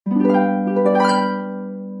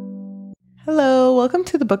welcome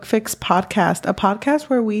to the Book Fix podcast, a podcast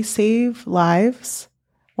where we save lives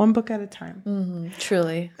one book at a time.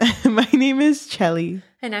 Truly. My name is Chelly.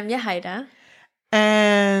 And I'm Yahaira.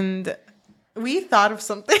 And we thought of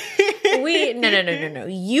something. No.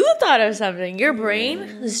 You thought of something. Your brain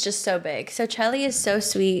is just so big. So Chelly is so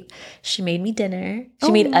sweet. She made me dinner.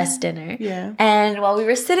 She made us dinner. Yeah. And while we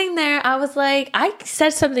were sitting there, I was like, I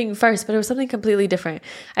said something first, but it was something completely different.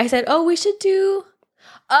 I said, we should do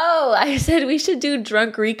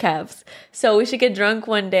drunk recaps. So we should get drunk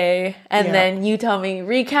one day and then you tell me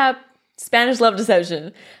recap Spanish Love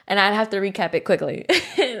Deception, and I'd have to recap it quickly.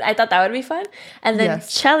 I thought that would be fun. And then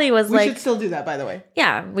Chelly was like... We should still do that, by the way.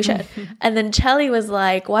 Yeah, we should. And then Chelly was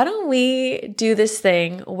like, why don't we do this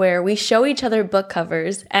thing where we show each other book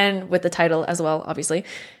covers, and with the title as well, obviously,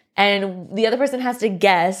 and the other person has to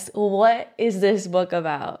guess, what is this book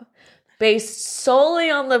about? Based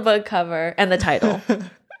solely on the book cover and the title.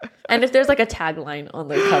 And if there's like a tagline on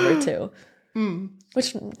the cover too.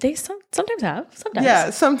 Which they sometimes have. Sometimes.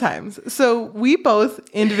 Yeah, sometimes. So we both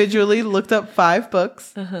individually looked up 5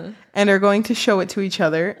 books and are going to show it to each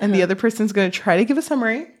other. And the other person's going to try to give a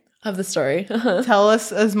summary of the story. Tell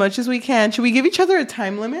us as much as we can. Should we give each other a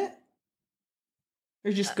time limit?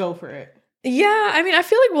 Or just go for it? Yeah, I mean, I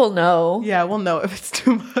feel like we'll know. Yeah, we'll know if it's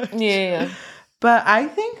too much. Yeah. But I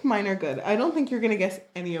think mine are good. I don't think you're going to guess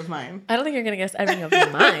any of mine. I don't think you're going to guess any of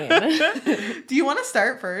mine. Do you want to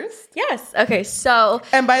start first? Yes. Okay, so...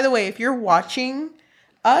 And by the way, if you're watching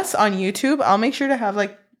us on YouTube, I'll make sure to have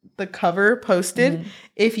like the cover posted.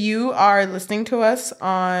 If you are listening to us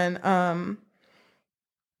on...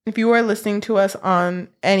 if you are listening to us on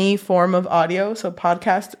any form of audio, so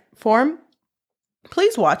podcast form,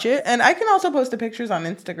 please watch it. And I can also post the pictures on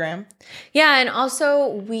Instagram. Yeah, and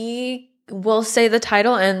also we'll say the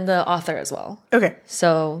title and the author as well. Okay.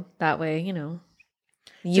 So that way, you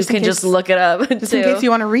can just look it up. Just in case you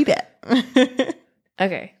want to read it.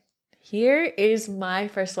 Okay. Here is my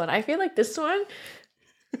first one. I feel like this one,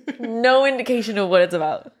 no indication of what it's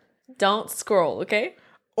about. Don't scroll, okay?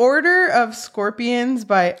 Order of Scorpions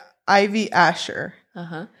by Ivy Asher.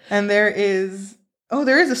 And there is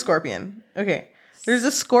a scorpion. Okay. There's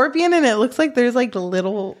a scorpion and it looks like there's like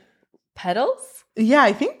little... petals? Yeah,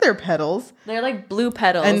 I think they're petals. They're like blue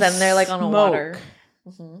petals and they're like on a water.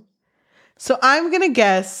 So I'm going to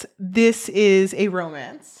guess this is a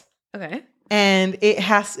romance. Okay. And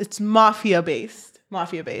it's mafia based.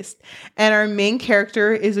 And our main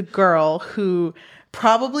character is a girl who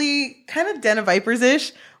probably kind of Den of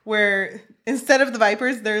Vipers-ish, where instead of the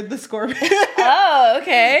vipers, they're the scorpions. Oh,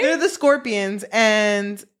 okay. They're the scorpions,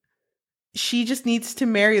 and she just needs to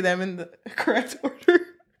marry them in the correct order.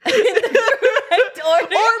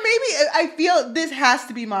 Or maybe I feel this has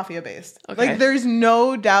to be mafia based. Okay. Like there's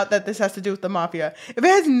no doubt that this has to do with the mafia. If it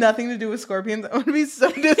has nothing to do with scorpions, I'm gonna be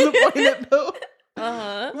so disappointed though.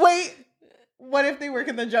 Wait, what if they work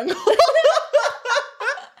in the jungle?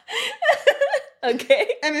 Okay.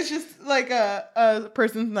 And it's just like a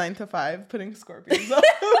person's 9 to 5 putting scorpions up.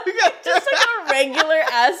 Just like a regular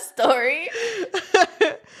ass story.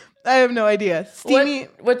 I have no idea. Steamy.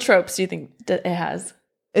 What tropes do you think that it has?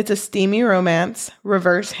 It's a steamy romance,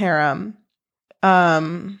 reverse harem.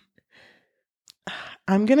 I'm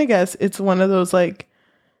gonna guess it's one of those like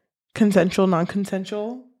consensual,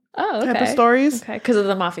 non-consensual type of stories. Okay, because of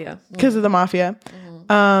the mafia.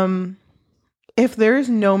 If there is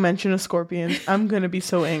no mention of scorpions, I'm gonna be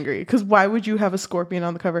so angry. Because why would you have a scorpion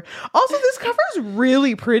on the cover? Also, this cover is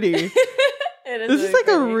really pretty. This is like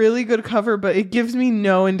a really good cover, but it gives me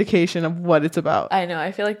no indication of what it's about. I know.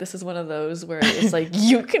 I feel like this is one of those where it's like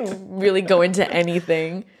you can really go into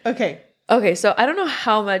anything. Okay, so I don't know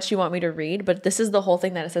how much you want me to read, but this is the whole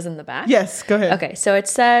thing that it says in the back. Yes, go ahead. Okay, so it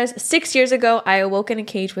says, 6 years ago, I awoke in a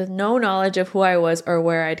cage with no knowledge of who I was or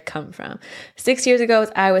where I'd come from. 6 years ago,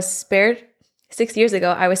 I was spared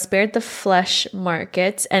the flesh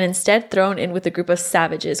markets and instead thrown in with a group of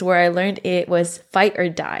savages where I learned it was fight or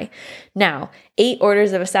die. Now, 8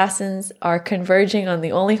 orders of assassins are converging on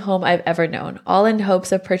the only home I've ever known, all in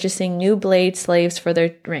hopes of purchasing new blade slaves for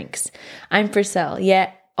their ranks. I'm for sale,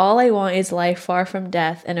 yet all I want is life far from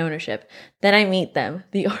death and ownership. Then I meet them,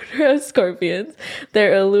 the Order of Scorpions.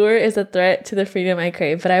 Their allure is a threat to the freedom I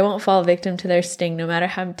crave, but I won't fall victim to their sting, no matter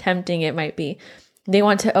how tempting it might be. They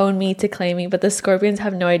want to own me, to claim me, but the scorpions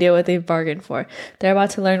have no idea what they've bargained for. They're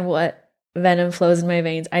about to learn what venom flows in my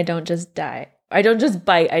veins. I don't just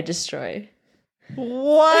bite, I destroy.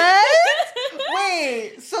 What?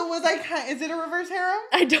 Wait, so was is it a reverse harem?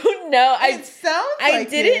 I don't know. It sounds like I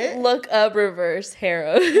didn't look up reverse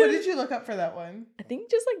harem. What did you look up for that one? I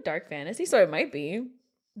think just like dark fantasy, so it might be.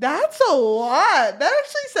 That's a lot. That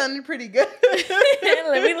actually sounded pretty good.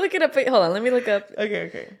 Let me look it up. Wait, hold on. Let me look up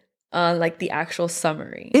Okay. like the actual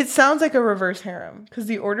summary. It sounds like a reverse harem because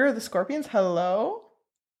the Order of the Scorpions. Hello.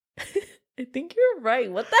 I think you're right.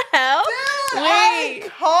 What the hell? Dude, Wait. I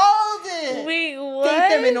called it. Wait, what?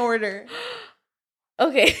 Date them in order.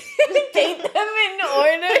 Okay. Date them in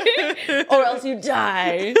order or else you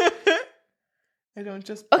die. I don't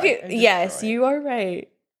just. Okay, I just yes, destroy. you are right.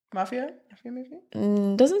 Mafia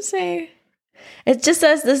movie? Doesn't say. It just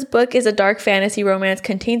says this book is a dark fantasy romance,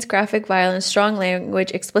 contains graphic violence, strong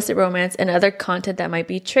language, explicit romance, and other content that might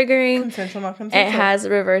be triggering. Consensual, not consensual. It has a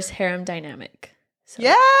reverse harem dynamic. So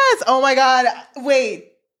Yes! Oh my god.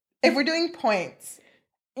 Wait. If we're doing points.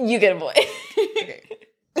 you get a point. Okay.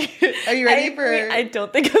 Are you ready for... I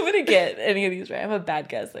don't think I'm going to get any of these right. I'm a bad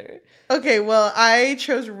guesser. Okay, well, I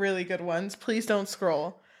chose really good ones. Please don't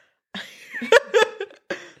scroll.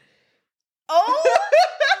 Oh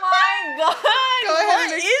my god! Go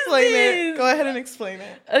ahead and explain this? it. Go ahead and explain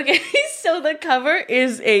it. Okay, so the cover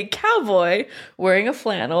is a cowboy wearing a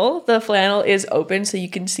flannel. The flannel is open so you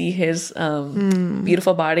can see his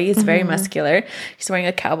beautiful body. It's very muscular. He's wearing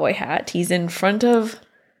a cowboy hat. He's in front of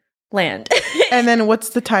land. And then what's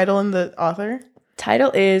the title and the author?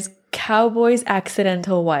 Title is Cowboy's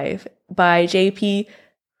Accidental Wife by J.P.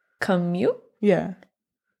 Camus. Yeah.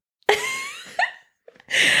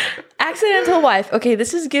 Accidental Wife. Okay,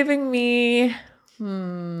 this is giving me I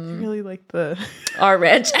really like the... Our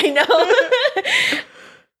Reg, I know.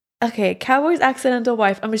 Okay, Cowboy's Accidental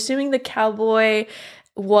Wife. I'm assuming the cowboy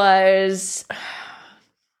was...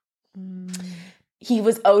 He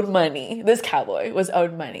was owed money. This cowboy was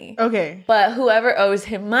owed money. Okay. But whoever owes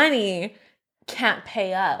him money can't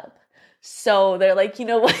pay up. So they're like, you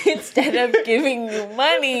know what? Instead of giving you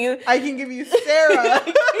money... I can give you Sarah.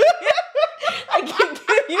 I can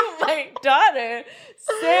give you my daughter,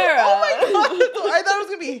 Sarah. Oh my god. I thought it was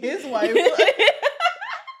going to be his wife.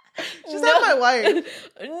 She's not my wife.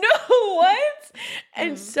 No, what?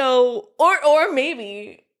 And so, or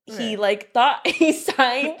maybe he like thought he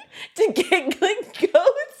signed to get like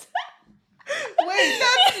goats. Wait,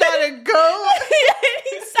 that's not a goat. And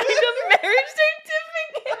he signed a marriage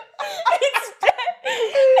certificate instead.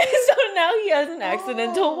 So now he has an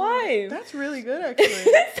accidental wife. That's really good,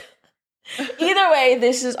 actually. Either way,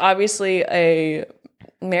 this is obviously a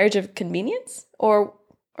marriage of convenience or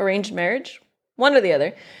arranged marriage. One or the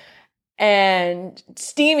other. And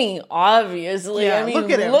steamy, obviously. Yeah, I mean, look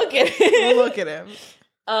at him. Look at him. Look at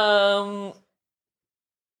him.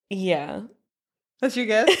 Yeah. That's your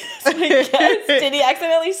guess? That's my guess. Did he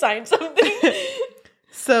accidentally sign something?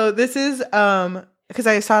 So this is, because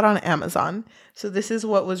I saw it on Amazon. So this is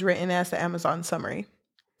what was written as the Amazon summary.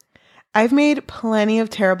 I've made plenty of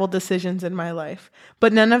terrible decisions in my life,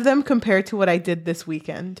 but none of them compare to what I did this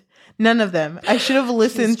weekend. None of them. I should have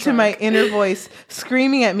listened to my inner voice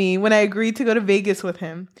screaming at me when I agreed to go to Vegas with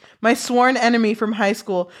him. My sworn enemy from high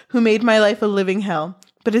school who made my life a living hell,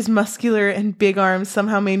 but his muscular and big arms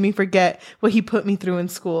somehow made me forget what he put me through in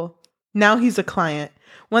school. Now he's a client,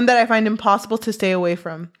 one that I find impossible to stay away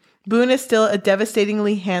from. Boone is still as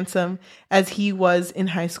devastatingly handsome as he was in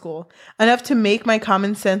high school, enough to make my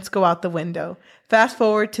common sense go out the window. Fast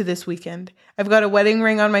forward to this weekend. I've got a wedding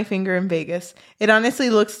ring on my finger in Vegas. It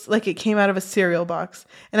honestly looks like it came out of a cereal box,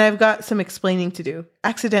 and I've got some explaining to do.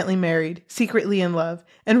 Accidentally married, secretly in love,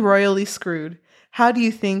 and royally screwed. How do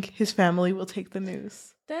you think his family will take the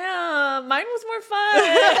news? Damn, mine was more fun.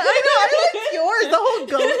 I know, I liked yours. The whole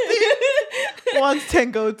goat thing. Wants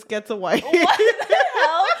 10 goats, gets a wife. What the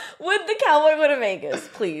hell would the cowboy go to Vegas,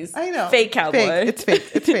 please? I know. Fake cowboy. Fake. It's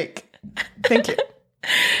fake. It's fake. Thank you.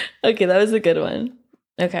 Okay, that was a good one.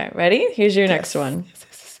 Okay, ready? Here's your next one.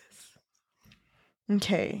 Yes.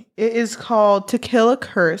 Okay. It is called To Kill a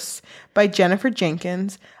Curse by Jennifer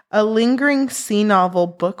Jenkins, a lingering sea novel,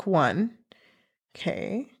 book 1.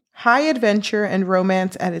 Okay. High Adventure and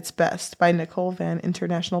Romance at Its Best by Nicole Van,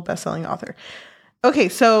 international bestselling author. Okay,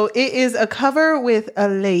 so it is a cover with a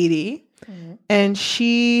lady, and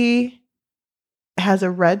she has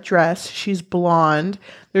a red dress. She's blonde.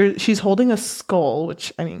 She's holding a skull,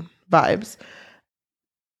 which, I mean, vibes.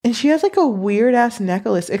 And she has like a weird ass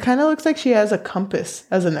necklace. It kind of looks like she has a compass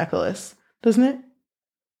as a necklace, doesn't it?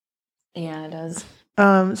 Yeah, it does.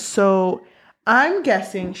 So I'm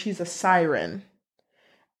guessing she's a siren.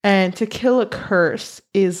 And to kill a curse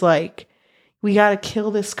is like, we got to kill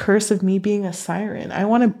this curse of me being a siren. I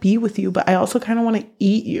want to be with you, but I also kind of want to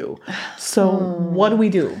eat you. So what do we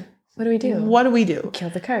do? What do we do? What do we do? Kill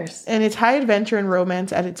the curse. And it's high adventure and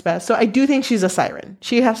romance at its best. So I do think she's a siren.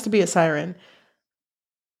 She has to be a siren.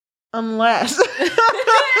 Unless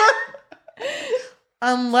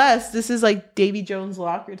Unless this is like Davy Jones'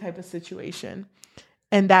 locker type of situation.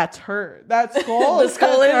 And that's her. That skull, The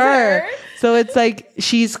skull is her. So it's like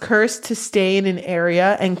she's cursed to stay in an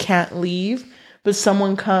area and can't leave. But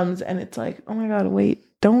someone comes and it's like, oh my God, wait,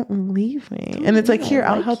 don't leave me. And it's like, here,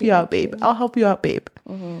 I'll help you out, babe. I'll help you out, babe.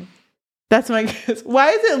 Mm-hmm. That's my guess. Why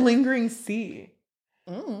is it Lingering Sea?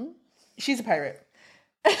 Mm. She's a pirate.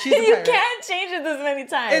 You can't change it this many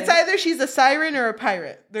times. It's either she's a siren or a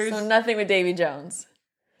pirate. There's so nothing with Davy Jones.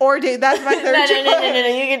 Or that's my third choice. No,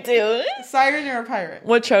 you can do Siren or a pirate.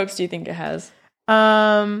 What tropes do you think it has?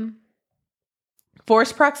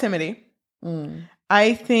 Forced proximity.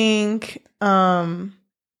 I think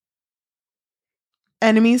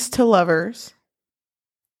enemies to lovers.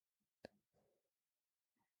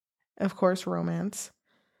 Of course, romance.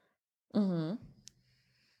 Mm-hmm.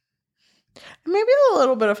 Maybe a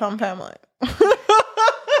little bit of fun family.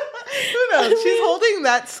 Who knows? She's holding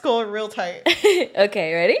that skull real tight.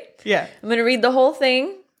 Okay, ready? Yeah. I'm going to read the whole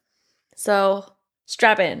thing. So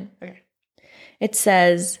strap in. Okay. It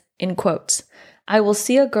says, in quotes, I will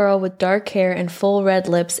see a girl with dark hair and full red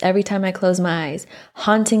lips every time I close my eyes,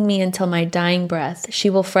 haunting me until my dying breath. She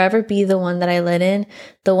will forever be the one that I let in,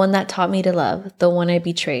 the one that taught me to love, the one I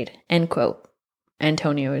betrayed. End quote.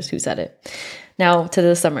 Antonio is who said it. Now to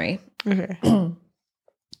the summary. Okay.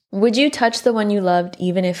 Would you touch the one you loved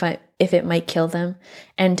even if it might kill them?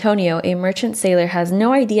 Antonio, a merchant sailor, has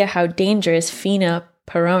no idea how dangerous Fina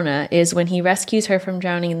Perona is when he rescues her from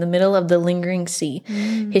drowning in the middle of the Lingering Sea.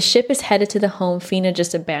 His ship is headed to the home Fina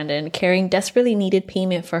just abandoned, carrying desperately needed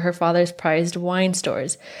payment for her father's prized wine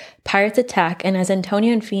stores. Pirates attack, and as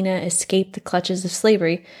Antonio and Fina escape the clutches of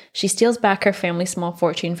slavery, she steals back her family's small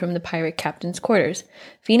fortune from the pirate captain's quarters.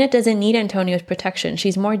 Fina doesn't need Antonio's protection.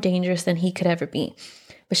 She's more dangerous than he could ever be.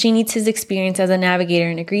 But she needs his experience as a navigator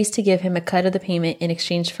and agrees to give him a cut of the payment in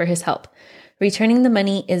exchange for his help. Returning the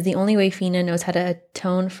money is the only way Fina knows how to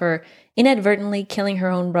atone for inadvertently killing her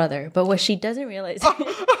own brother. But what she doesn't realize... Okay.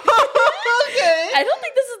 I don't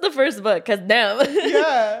think this is the first book, because damn.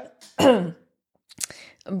 Yeah.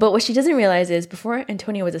 But what she doesn't realize is before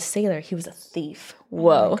Antonio was a sailor, he was a thief.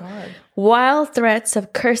 Whoa. Oh my God. While threats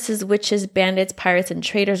of curses, witches, bandits, pirates, and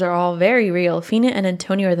traitors are all very real, Fina and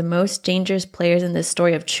Antonio are the most dangerous players in this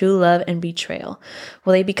story of true love and betrayal.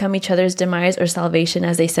 Will they become each other's demise or salvation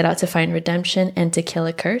as they set out to find redemption and to kill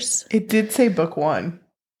a curse? It did say book 1.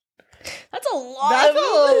 That's a lot. That's a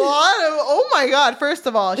lot of... Oh my God. First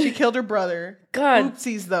of all, she killed her brother. God.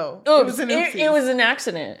 Oopsies, though. Oops. It was an oopsies. It was an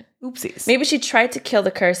accident. Oopsies. Maybe she tried to kill the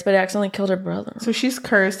curse, but accidentally killed her brother. So she's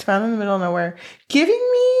cursed, found in the middle of nowhere. Giving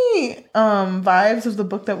me vibes of the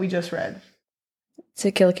book that we just read.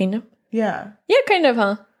 To Kill a Kingdom? Yeah. Yeah, kind of,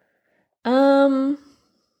 huh?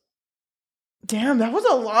 Damn, that was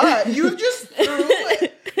a lot. You just threw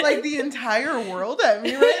like the entire world at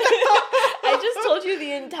me right now. I just told you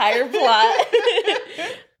the entire plot.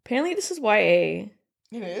 Apparently this is YA.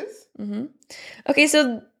 It is? Mm-hmm. Okay,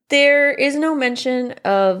 so there is no mention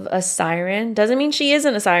of a siren. Doesn't mean she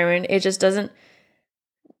isn't a siren. It just doesn't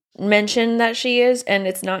mention that she is, and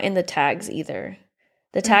it's not in the tags either.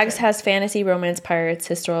 The tags has fantasy, romance, pirates,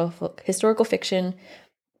 historical fiction,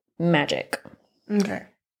 magic. Okay.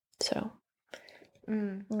 So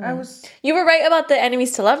I was... You were right about the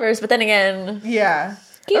enemies to lovers, but then again... Yeah.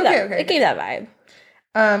 It gave that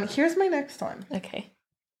vibe. Here's my next one. Okay.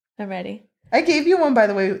 I'm ready. I gave you one, by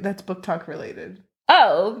the way, that's book talk related.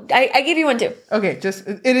 Oh, I gave you one too. Okay, just...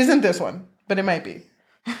 It isn't this one, but it might be.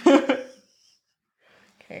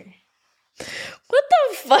 Okay. What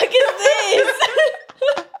the fuck is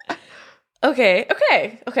this?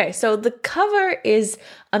 Okay. So the cover is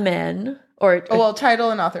a man, or... Oh, well,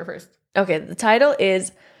 title and author first. Okay, the title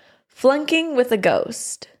is Flunking with a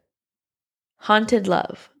Ghost. Haunted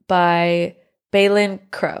Love by Balin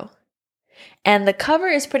Crow. And the cover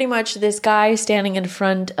is pretty much this guy standing in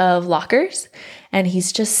front of lockers, and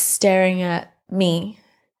he's just staring at me.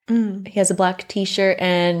 He has a black t-shirt,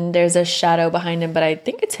 and there's a shadow behind him, but I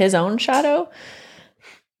think it's his own shadow.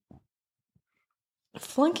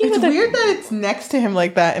 Flunking It's with weird that it's next to him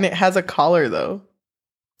like that, and it has a collar, though.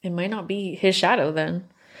 It might not be his shadow, then.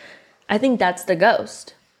 I think that's the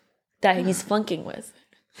ghost that he's flunking with.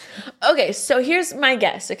 Okay, so here's my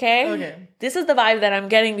guess, okay? Okay. This is the vibe that I'm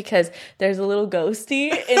getting because there's a little ghosty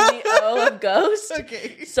in the O of ghost.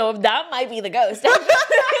 Okay. So that might be the ghost.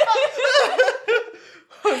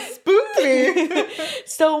 Spooked me.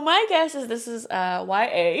 So my guess is this is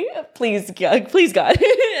YA. Please God.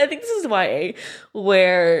 I think this is YA,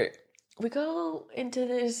 where we go into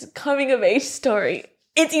this coming of age story.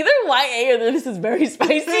 It's either YA or this is very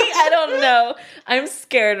spicy. I don't know. I'm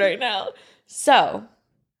scared right now. So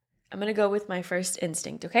I'm going to go with my first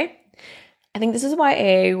instinct, okay? I think this is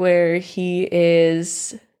YA where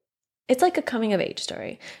it's like a coming of age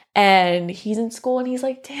story. And he's in school and he's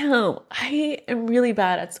like, damn, I am really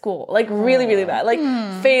bad at school. Like really, really bad. Like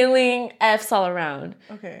failing F's all around.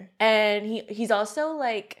 Okay. And he's also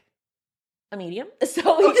like a medium.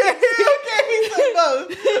 So okay, he's like both.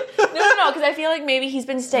 No, because I feel like maybe he's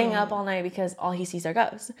been staying up all night because all he sees are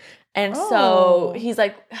ghosts. And so he's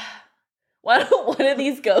like, why don't one of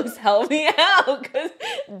these ghosts help me out? Because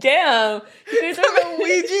damn, you guys are a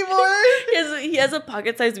Ouija board. He has a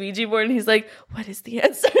pocket-sized Ouija board, and he's like, "What is the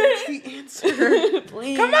answer? What's the answer?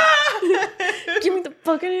 Please, come on, give me the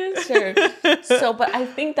fucking answer." So, but I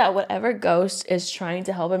think that whatever ghost is trying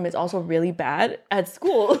to help him is also really bad at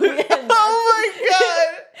school. Oh my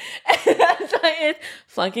god. And that's why it's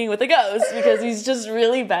flunking with a ghost, because he's just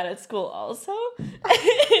really bad at school also.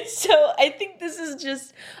 So I think this is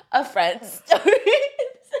just a friend story.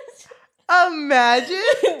 Imagine.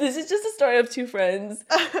 This is just a story of two friends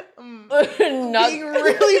being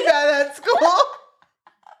really bad at school.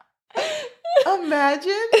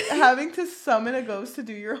 Imagine having to summon a ghost to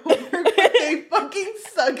do your homework, but they fucking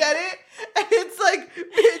suck at it. And it's like,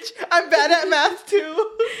 bitch, I'm bad at math too.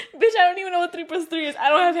 Bitch, I don't even know what 3 + 3 is. I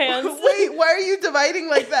don't have hands. Wait, why are you dividing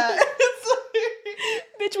like that?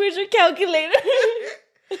 Bitch, where's your calculator?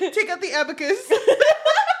 Take out the abacus. That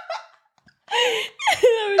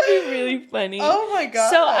would be really funny. Oh my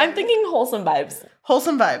god. So I'm thinking wholesome vibes.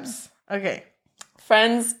 Wholesome vibes. Okay.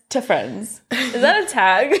 Friends to friends. Is that a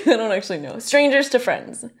tag? I don't actually know. Strangers to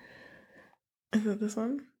friends. Is it this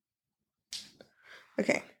one?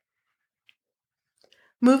 Okay.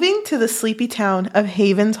 Moving to the sleepy town of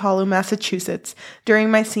Havens Hollow, Massachusetts during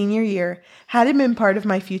my senior year hadn't been part of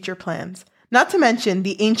my future plans. Not to mention,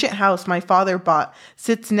 the ancient house my father bought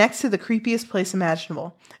sits next to the creepiest place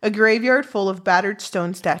imaginable, a graveyard full of battered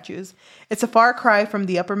stone statues. It's a far cry from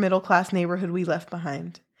the upper middle class neighborhood we left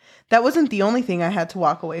behind. That wasn't the only thing I had to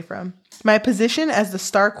walk away from. My position as the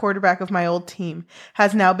star quarterback of my old team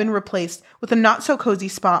has now been replaced with a not-so-cozy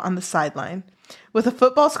spot on the sideline. With a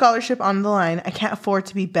football scholarship on the line, I can't afford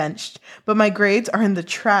to be benched, but my grades are in the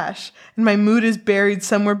trash, and my mood is buried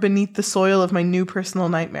somewhere beneath the soil of my new personal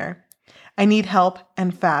nightmare. I need help,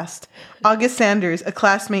 and fast. August Sanders, a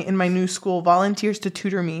classmate in my new school, volunteers to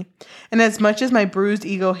tutor me, and as much as my bruised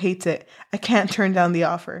ego hates it, I can't turn down the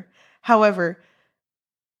offer. However,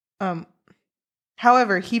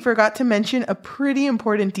 he forgot to mention a pretty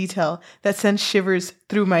important detail that sends shivers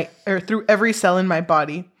through every cell in my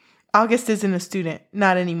body. August isn't a student,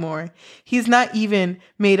 not anymore. He's not even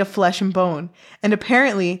made of flesh and bone, and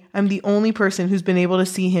apparently I'm the only person who's been able to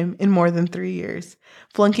see him in more than 3 years.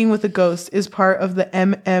 Flunking with a ghost is part of the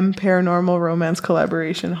MM Paranormal Romance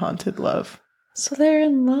collaboration Haunted Love. So they're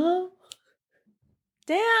in love?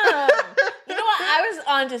 Damn. You know what? I was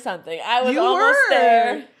onto something. I was almost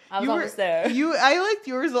there. Almost there. I liked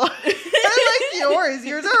yours a lot. I liked yours.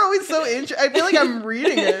 Yours are always so interesting. I feel like I'm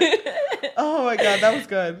reading it. Oh my god, that was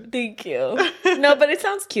good. Thank you. No, but it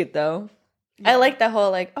sounds cute though. Yeah. I like the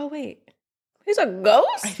whole like, oh wait, he's a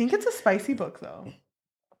ghost? I think it's a spicy book though.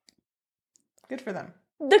 Good for them.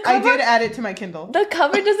 I did add it to my Kindle. The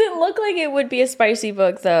cover doesn't look like it would be a spicy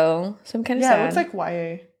book though. So I'm kind of sad. Yeah, it looks like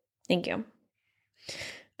YA. Thank you.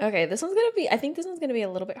 Okay, I think this one's gonna be a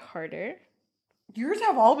little bit harder. Yours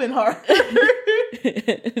have all been hard.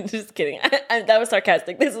 Just kidding. That was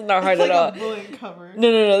sarcastic. This is not hard at all. It's like a bullet cover.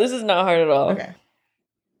 No. This is not hard at all. Okay.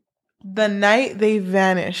 The Night They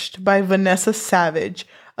Vanished by Vanessa Savage,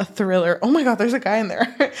 a thriller. Oh my god, there's a guy in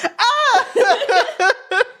there. Ah!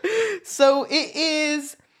 So it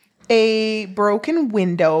is a broken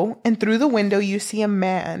window, and through the window you see a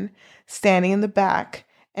man standing in the back.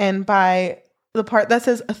 And by the part that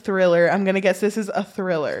says a thriller, I'm going to guess this is a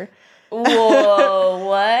thriller. Whoa,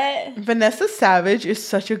 what? Vanessa Savage is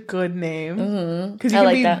such a good name. Because you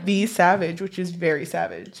can be The Savage, which is very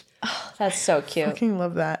savage. Oh, that's so cute. I fucking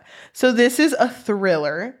love that. So this is a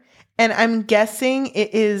thriller. And I'm guessing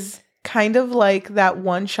it is kind of like that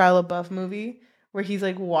one Shia LaBeouf movie where he's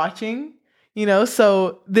like watching, you know?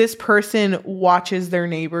 So this person watches their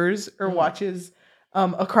neighbors or watches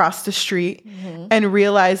across the street and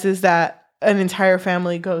realizes that an entire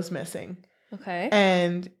family goes missing. Okay.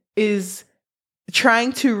 And is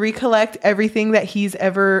trying to recollect everything that he's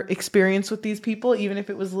ever experienced with these people, even if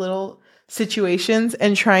it was little situations,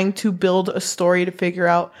 and trying to build a story to figure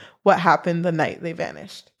out what happened the night they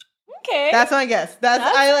vanished. Okay. That's my guess. That's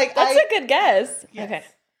a good guess. Yes.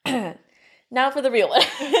 Okay. Now for the real one.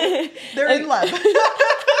 They're in love.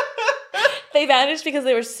 They vanished because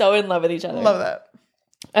they were so in love with each other. Love that.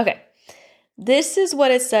 Okay. This is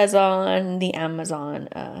what it says on the Amazon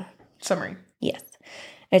summary. Yes.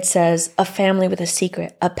 It says, a family with a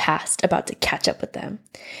secret, a past about to catch up with them.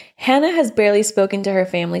 Hannah has barely spoken to her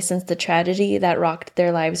family since the tragedy that rocked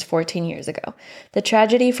their lives 14 years ago. The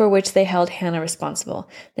tragedy for which they held Hannah responsible.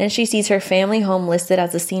 Then she sees her family home listed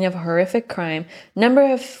as the scene of a horrific crime.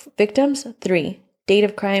 Number of victims, 3. Date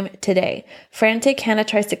of crime, today. Frantic, Hannah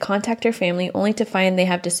tries to contact her family only to find they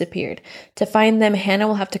have disappeared. To find them, Hannah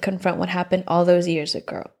will have to confront what happened all those years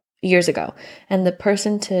ago. And the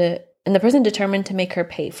person determined to make her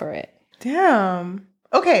pay for it. Damn.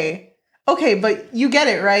 Okay, but you get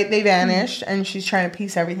it, right? They vanished, and she's trying to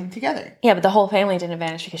piece everything together. Yeah, but the whole family didn't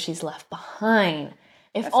vanish because she's left behind.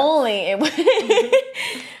 If only it would...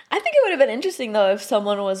 I think it would have been interesting, though, if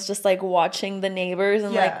someone was just, like, watching the neighbors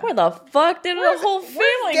and, like, where the fuck did the whole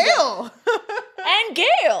family go? And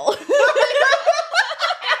Gail!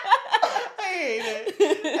 I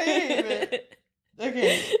hate it.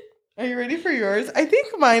 Okay. Are you ready for yours? I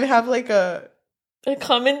think mine have, like, a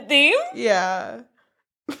common theme? Yeah.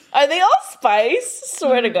 Are they all spice?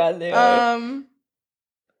 Swear to God they are.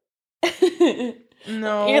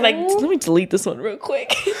 No. You're like, let me delete this one real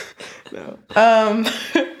quick. No.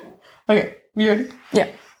 Okay. You ready? Yeah.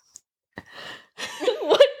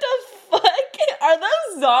 What the fuck? Are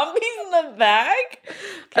those zombies in the back?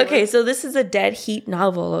 Okay, so this is a Dead Heat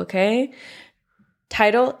novel, okay?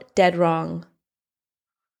 Title, Dead Wrong.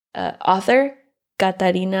 Author,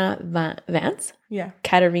 Katarina Vance? Yeah.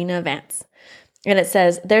 Katarina Vance. And it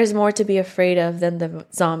says, there's more to be afraid of than the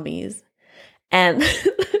zombies. And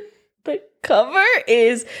the cover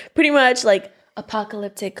is pretty much like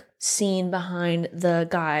apocalyptic scene behind the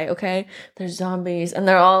guy, okay? There's zombies and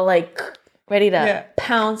they're all like ready to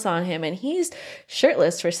pounce on him, and he's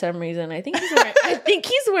shirtless for some reason. I think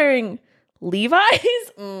he's wearing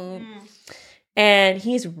Levi's. And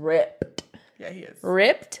he's ripped. Yeah, he is.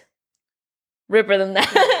 Ripped? Ripper than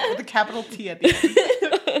that. With a capital T at the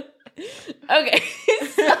end. Okay.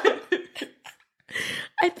 So,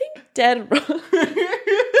 I think Dead Wrong.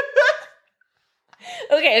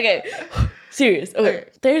 Okay. Serious. Okay.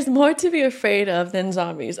 There's more to be afraid of than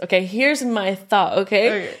zombies. Okay, here's my thought,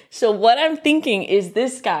 okay? So what I'm thinking is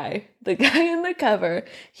this guy, the guy in the cover,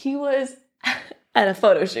 he was at a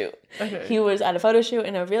photo shoot. Okay. He was at a photo shoot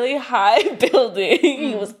in a really high building.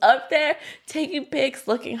 He was up there taking pics,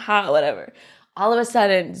 looking hot, whatever. All of a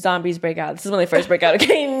sudden, zombies break out. This is when they first break out.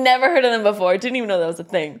 Okay, never heard of them before. Didn't even know that was a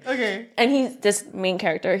thing. Okay. And he's this main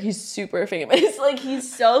character. He's super famous. Like,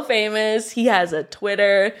 he's so famous. He has a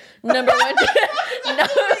Twitter. Number one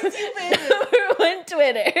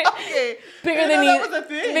Twitter. Okay. Bigger than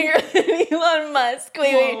Elon Musk.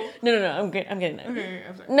 Wait. No. I'm getting it. Okay.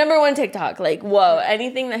 I'm sorry. Number one TikTok. Like, whoa.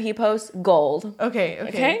 Anything that he posts, gold.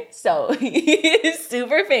 Okay. So he is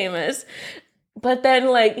super famous. But then,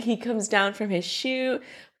 like, he comes down from his shoot.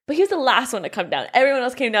 But he was the last one to come down. Everyone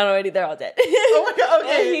else came down already. They're all dead. Oh, my God.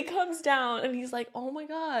 Okay. And he comes down, and he's like, oh, my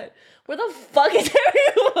God. Where the fuck is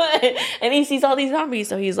everyone? And he sees all these zombies.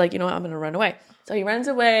 So he's like, you know what? I'm going to run away. So he runs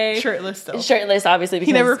away. Shirtless, though. Shirtless, obviously. Because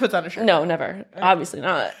he never puts on a shirt. No, never. Okay. Obviously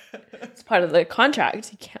not. It's part of the contract.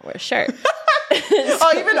 He can't wear a shirt.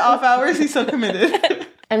 Even off hours, he's so committed.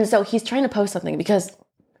 And so he's trying to post something because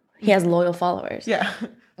he has loyal followers. Yeah.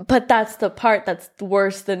 But that's the part that's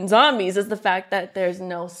worse than zombies, is the fact that there's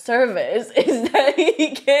no service, is that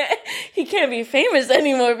he can't be famous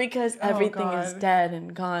anymore because everything is dead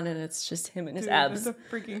and gone, and it's just him and his abs. It's a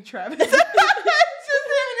freaking travesty. It's just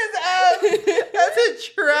him and his abs. That's a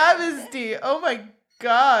travesty. Oh my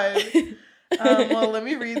God. Well, let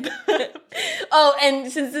me read that. Oh,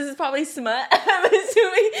 and since this is probably smut, I'm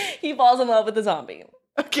assuming he falls in love with the zombie.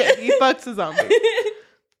 Okay, he fucks a zombie.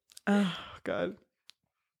 Oh God.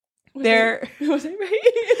 There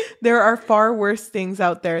are far worse things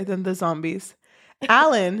out there than the zombies.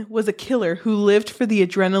 Alan was a killer who lived for the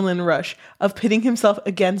adrenaline rush of pitting himself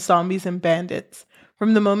against zombies and bandits.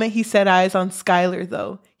 From the moment he set eyes on Skylar,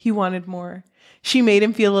 though, he wanted more. She made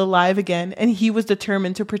him feel alive again, and he was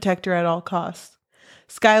determined to protect her at all costs.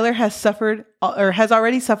 Skylar has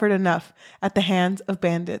already suffered enough at the hands of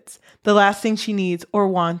bandits. The last thing she needs or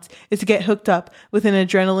wants is to get hooked up with an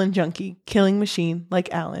adrenaline junkie, killing machine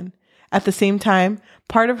like Alan. At the same time,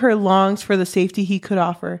 part of her longs for the safety he could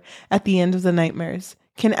offer at the end of the nightmares.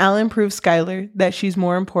 Can Alan prove Skylar that she's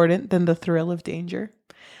more important than the thrill of danger?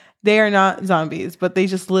 They are not zombies, but they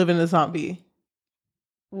just live in a zombie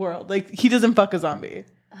world. Like, he doesn't fuck a zombie.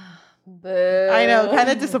 Boo. I know, kind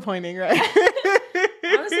of disappointing, right?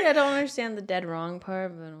 Honestly, I don't understand the dead wrong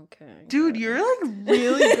part, but okay. Dude, you're like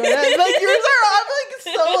really good at it. Like, yours are, I'm like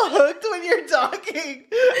so hooked when you're talking.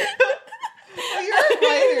 You're a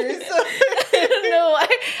writer, so I don't know why.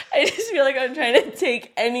 I just feel like I'm trying to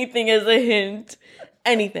take anything as a hint.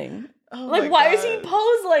 Anything. Oh like, why is he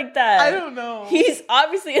posed like that? I don't know. He's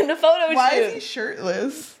obviously in the photo shoot. Why is he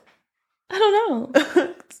shirtless? I don't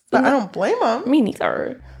know. But I don't blame him. Me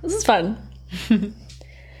neither. This is fun.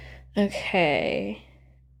 Okay.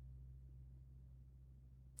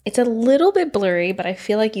 It's a little bit blurry, but I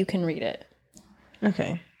feel like you can read it.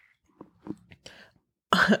 Okay.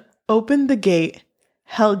 Open the Gate,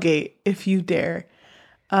 Hellgate, if you dare.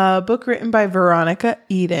 A book written by Veronica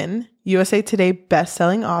Eden, USA Today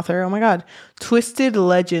best-selling author. Oh my God. Twisted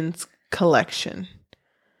Legends collection.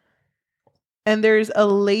 And there's a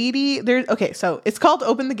lady, okay, so it's called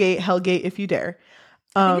Open the Gate, Hellgate, if you dare.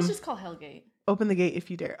 I think it's just called Hellgate. Open the Gate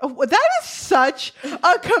if you dare. Oh, that is such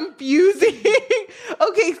a confusing.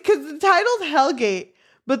 Okay, because the title's Hellgate,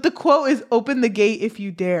 but the quote is "Open the gate if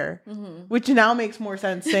you dare," which now makes more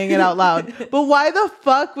sense saying it out loud. But why the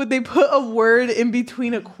fuck would they put a word in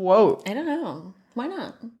between a quote? I don't know. Why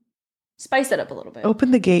not? Spice it up a little bit.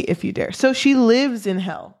 Open the gate if you dare. So she lives in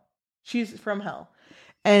hell. She's from hell.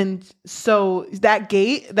 And so that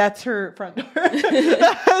gate, that's her front door.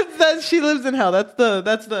 that's she lives in hell. That's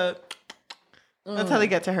how they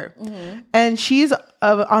get to her. And she's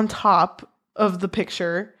on top of the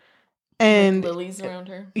picture. And like lilies around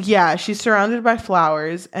her. Yeah, she's surrounded by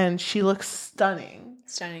flowers and she looks stunning.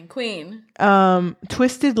 Stunning queen.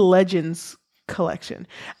 Twisted Legends collection.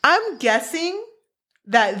 I'm guessing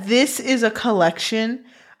that this is a collection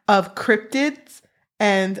of cryptids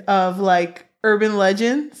and of like urban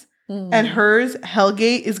legends. And hers,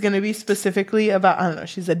 Hellgate, is going to be specifically about, I don't know,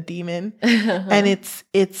 she's a demon. And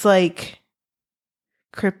it's like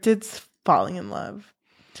cryptids falling in love.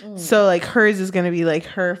 So like hers is going to be like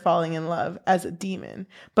her falling in love as a demon.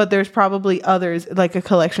 But there's probably others, like a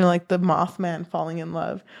collection like the Mothman falling in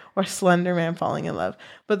love or Slender Man falling in love.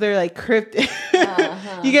 But they're like cryptid.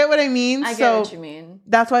 You get what I mean? I get what you mean.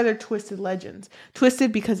 That's why they're Twisted Legends.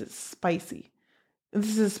 Twisted because it's spicy.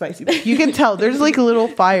 This is a spicy book. You can tell there's like little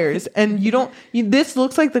fires and this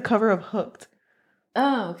looks like the cover of Hooked.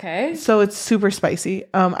 Oh, okay. So it's super spicy.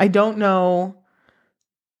 I don't know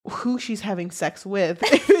who she's having sex with,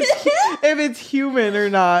 if it's human or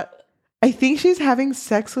not. I think she's having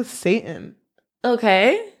sex with Satan.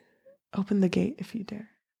 Okay. Open the gate if you dare.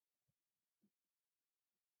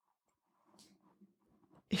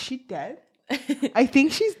 Is she dead? I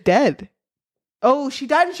think she's dead. Oh, she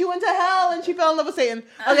died and she went to hell and she fell in love with Satan.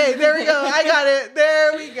 Okay, there we go. I got it.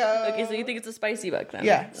 There we go. Okay, so you think it's a spicy book then?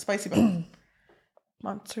 Yeah, spicy book.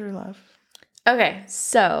 Monster love. Okay,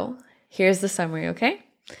 so here's the summary, okay?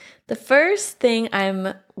 The first thing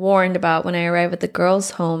I'm warned about when I arrive at the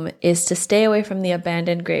girls' home is to stay away from the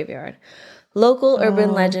abandoned graveyard. Local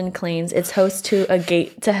urban legend claims it's host to a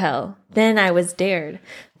gate to hell. Then I was dared.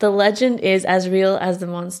 The legend is as real as the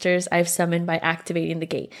monsters I've summoned by activating the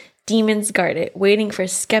gate. Demons guard it, waiting for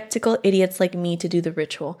skeptical idiots like me to do the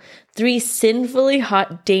ritual. 3 sinfully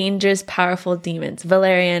hot, dangerous, powerful demons.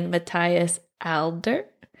 Valerian, Matthias, Alder.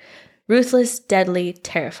 Ruthless, deadly,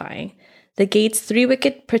 terrifying. The gate's 3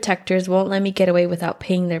 wicked protectors won't let me get away without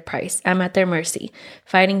paying their price. I'm at their mercy,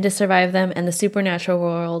 fighting to survive them and the supernatural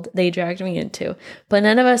world they dragged me into. But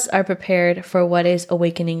none of us are prepared for what is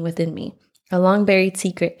awakening within me. A long-buried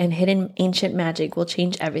secret and hidden ancient magic will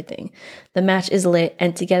change everything. The match is lit,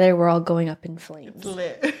 and together we're all going up in flames. It's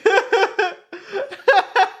lit.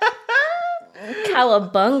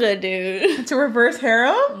 Cowabunga, dude. It's a reverse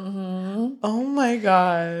harem? Oh my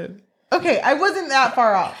God. Okay, I wasn't that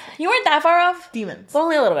far off. You weren't that far off? Demons.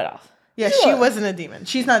 Only a little bit off. Yeah, she wasn't a demon.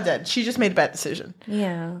 She's not dead. She just made a bad decision.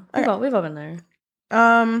 Yeah. Okay. We've all been there.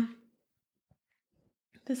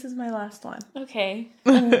 This is my last one. Okay.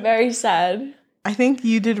 I'm very sad. I think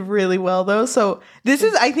you did really well, though. So this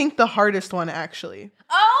is, I think, the hardest one, actually.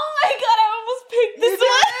 Oh my God, I almost picked this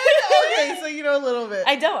one. Okay, so you know a little bit.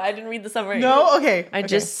 I don't. I didn't read the summary. No? Okay. I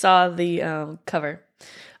just saw the cover.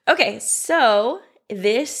 Okay, so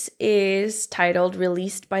this is titled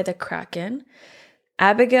Released by the Kraken.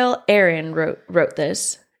 Abigail Aaron wrote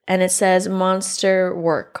this, and it says Monster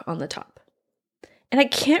Work on the top. And I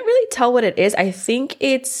can't really tell what it is. I think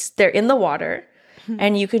they're in the water,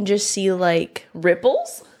 and you can just see like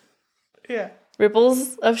ripples. Yeah.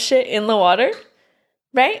 Ripples of shit in the water,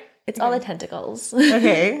 right? It's all the tentacles.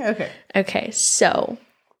 Okay. Okay, so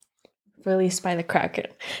Released by the Kraken.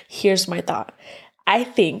 Here's my thought. I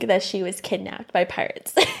think that she was kidnapped by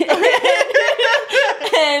pirates.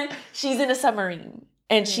 And she's in a submarine.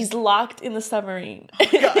 And she's locked in the submarine.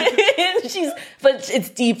 Oh, but it's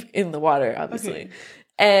deep in the water, obviously. Okay.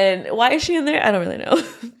 And why is she in there? I don't really know.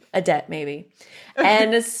 A debt, maybe.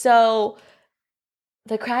 And so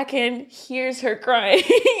the Kraken hears her crying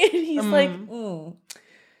and he's like,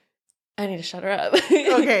 I need to shut her up.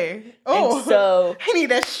 Okay. Oh, and so I need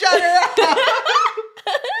to shut her up.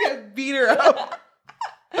 Yeah, beat her up.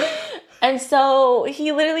 And so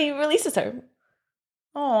he literally releases her.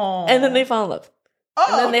 Oh. And then they fall in love.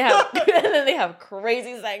 Oh. And then they have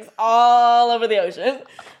crazy sex all over the ocean.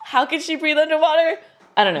 How can she breathe underwater?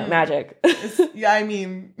 I don't know. Magic. Yeah, I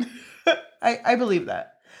mean, I believe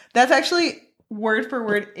that. That's actually word for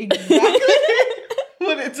word exactly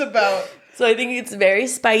what it's about. So I think it's very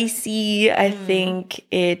spicy. I think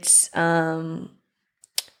it's just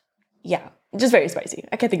very spicy.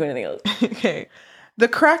 I can't think of anything else. Okay. The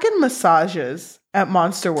Kraken massages at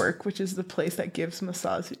Monster Work, which is the place that gives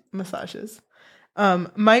massages,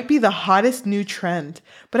 might be the hottest new trend,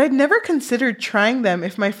 but I'd never considered trying them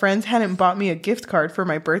if my friends hadn't bought me a gift card for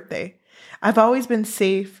my birthday. I've always been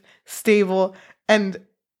safe, stable, and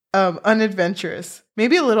unadventurous,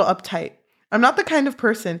 maybe a little uptight. I'm not the kind of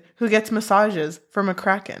person who gets massages from a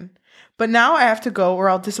Kraken. But now I have to go or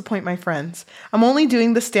I'll disappoint my friends. I'm only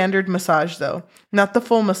doing the standard massage though, not the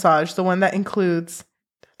full massage, the one that includes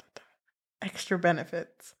extra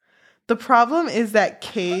benefits. The problem is that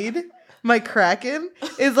Cade, my Kraken,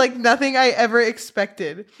 is like nothing I ever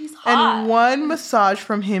expected. He's hot. And one massage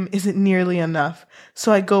from him isn't nearly enough.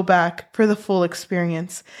 So I go back for the full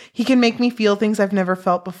experience. He can make me feel things I've never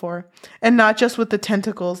felt before. And not just with the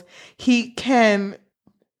tentacles. He can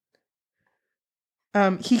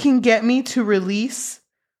get me to release.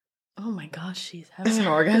 Oh my gosh, she's having an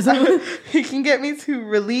orgasm. He can get me to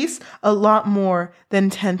release a lot more than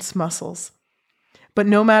tense muscles. But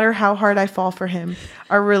no matter how hard I fall for him,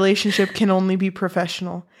 our relationship can only be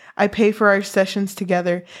professional. I pay for our sessions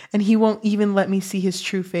together, and he won't even let me see his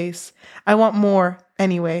true face. I want more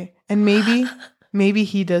anyway, and maybe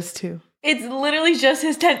he does too. It's literally just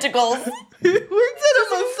his tentacles. We did a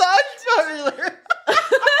massage parlor.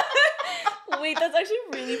 Wait, that's actually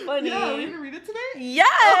really funny. Yeah, are we gonna read it today? Yes!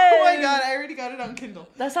 Oh my god, I already got it on Kindle.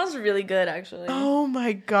 That sounds really good, actually. Oh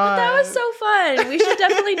my god. But that was so fun. We should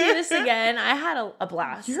definitely do this again. I had a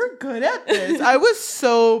blast. You're good at this. I was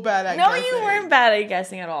so bad at guessing. No, you weren't bad at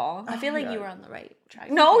guessing at all. I feel like God. you were on the right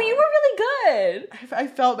track. No, you were really good. I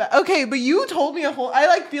felt bad. Okay, but you told me I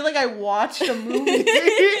feel like I watched a movie.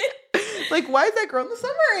 Like, why is that girl in the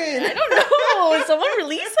submarine? I don't know. Someone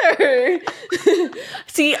release her.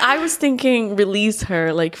 See, I was thinking release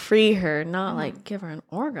her, like free her, not like give her an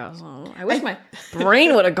orgasm. I wish my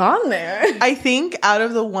brain would have gone there. I think out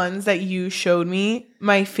of the ones that you showed me,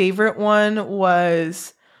 my favorite one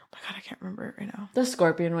was... Oh my god, I can't remember it right now. The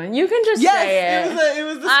scorpion one. You can just say it. It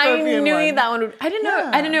was the scorpion I knew one. that one. I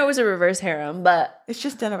didn't know it was a reverse harem, but It's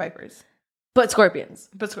just den of vipers. But scorpions.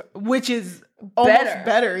 Which is almost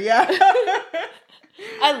better, yeah.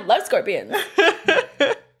 I love scorpions.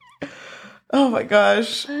 Oh my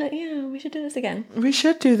gosh. Yeah, we should do this again. We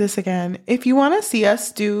should do this again. If you want to see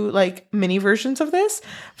us do like mini versions of this,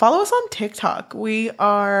 follow us on TikTok. We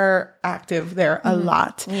are active there a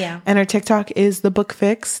lot. Yeah. And our TikTok is the Book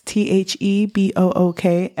Fix,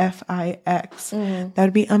 THEBOOKFIX. That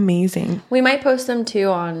would be amazing. We might post them too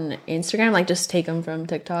on Instagram, like just take them from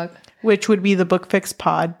TikTok. Which would be the Book Fix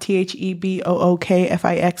Pod,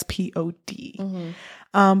 THEBOOKFIXPOD.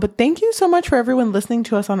 But thank you so much for everyone listening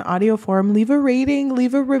to us on audio form. Leave a rating,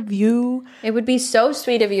 leave a review. It would be so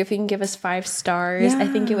sweet of you if you can give us 5 stars. Yeah. I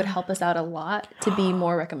think it would help us out a lot to be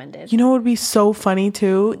more recommended. You know what would be so funny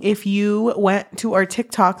too? If you went to our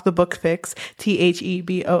TikTok, the Book Fix,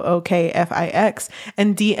 THEBOOKFIX,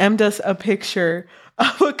 and DM'd us a picture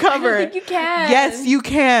of a cover. I don't think you can. Yes, you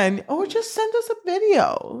can. Or just send us a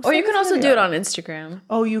video. Or you can also do it on Instagram.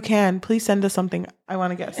 Oh, you can. Please send us something. I want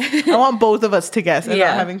to guess. I want both of us to guess and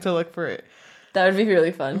not having to look for it. That would be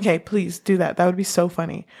really fun. Okay, please do that. That would be so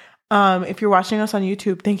funny. If you're watching us on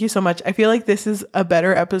YouTube, thank you so much. I feel like this is a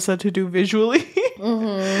better episode to do visually.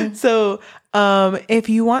 So if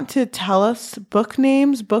you want to tell us book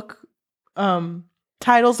names,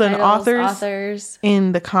 titles and authors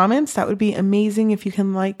in the comments, that would be amazing. If you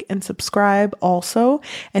can like and subscribe also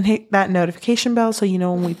and hit that notification bell so you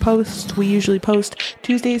know when we post. We usually post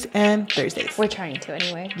Tuesdays and Thursdays. We're trying to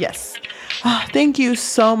anyway. Yes. Thank you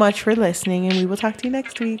so much for listening, and we will talk to you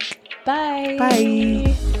next week. Bye. Oh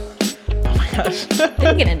my gosh. I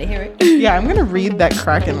think you can end it here, right? Yeah, I'm gonna read that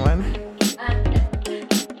Kraken one.